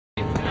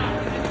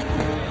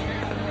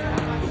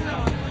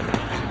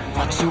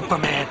want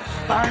Superman.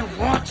 I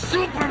want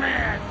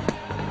Superman.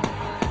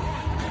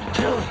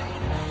 Kill him.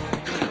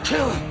 Gonna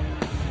kill him.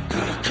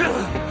 Gonna kill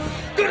him.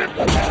 Gonna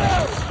kill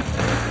him.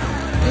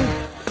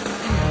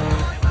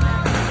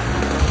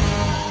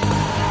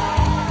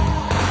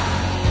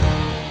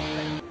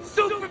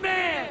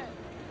 Superman!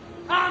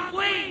 I'm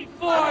waiting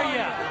for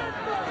you!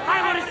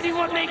 I want to see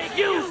what makes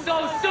you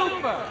so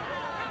super!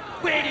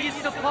 Where do you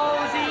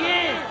suppose he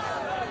is?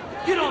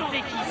 You don't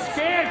think he's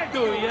scared, do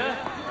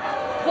you?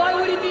 Why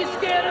would he be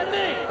scared of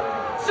me?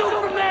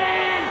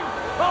 Superman!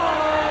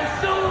 Oh,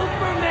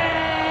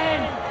 Superman!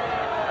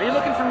 Are you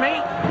looking for me?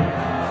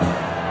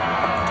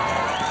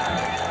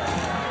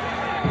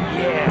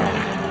 Yeah.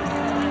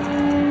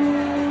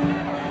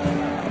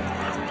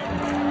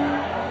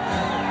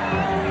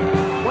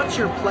 What's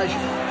your pleasure?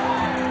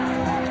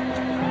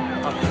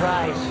 A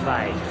prize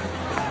fight.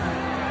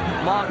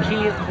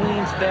 Marquis of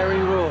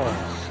Queensberry rules.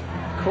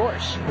 Of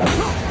course.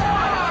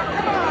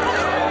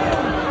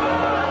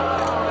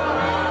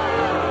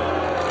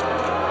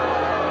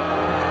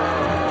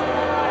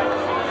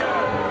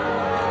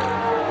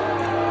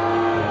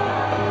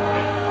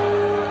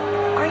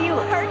 Are you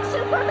hurt,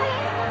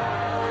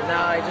 Superman?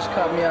 Nah, he just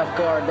caught me off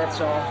guard,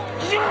 that's all.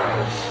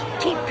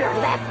 Keep your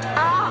left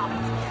arm